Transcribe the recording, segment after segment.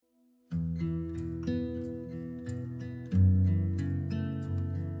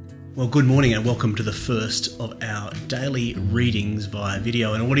Well, good morning and welcome to the first of our daily readings via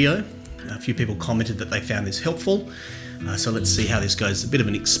video and audio. A few people commented that they found this helpful, so let's see how this goes. It's a bit of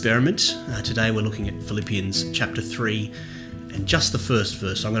an experiment. Today we're looking at Philippians chapter 3 and just the first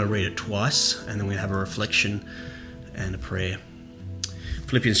verse. I'm going to read it twice and then we'll have a reflection and a prayer.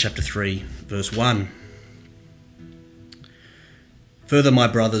 Philippians chapter 3 verse 1. Further, my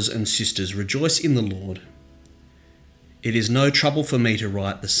brothers and sisters, rejoice in the Lord. It is no trouble for me to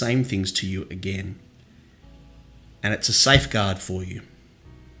write the same things to you again, and it's a safeguard for you.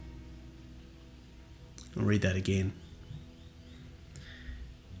 I'll read that again.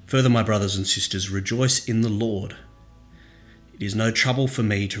 Further, my brothers and sisters, rejoice in the Lord. It is no trouble for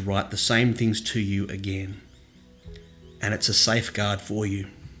me to write the same things to you again, and it's a safeguard for you.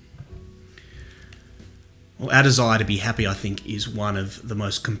 Well, our desire to be happy, I think, is one of the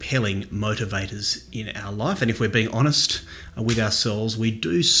most compelling motivators in our life. And if we're being honest with ourselves, we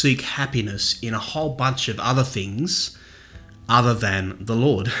do seek happiness in a whole bunch of other things other than the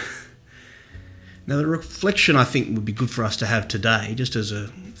Lord. Now, the reflection I think would be good for us to have today, just as a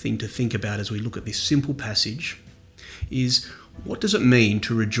thing to think about as we look at this simple passage, is what does it mean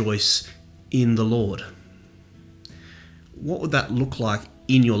to rejoice in the Lord? What would that look like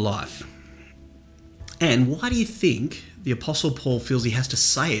in your life? And why do you think the Apostle Paul feels he has to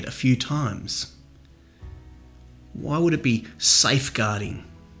say it a few times? Why would it be safeguarding?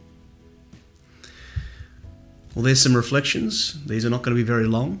 Well, there's some reflections. These are not going to be very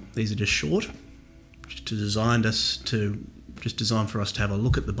long. These are just short, just designed for us to have a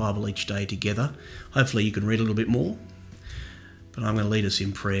look at the Bible each day together. Hopefully you can read a little bit more, but I'm going to lead us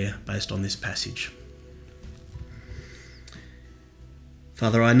in prayer based on this passage.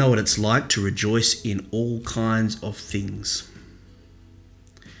 Father, I know what it's like to rejoice in all kinds of things.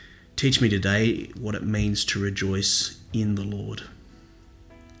 Teach me today what it means to rejoice in the Lord.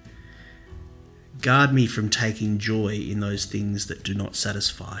 Guard me from taking joy in those things that do not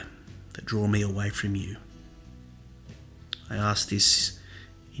satisfy, that draw me away from you. I ask this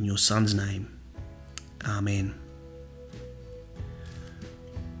in your Son's name. Amen.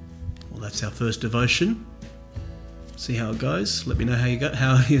 Well, that's our first devotion. See how it goes. Let me know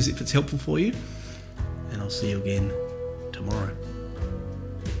if it's helpful for you. And I'll see you again tomorrow.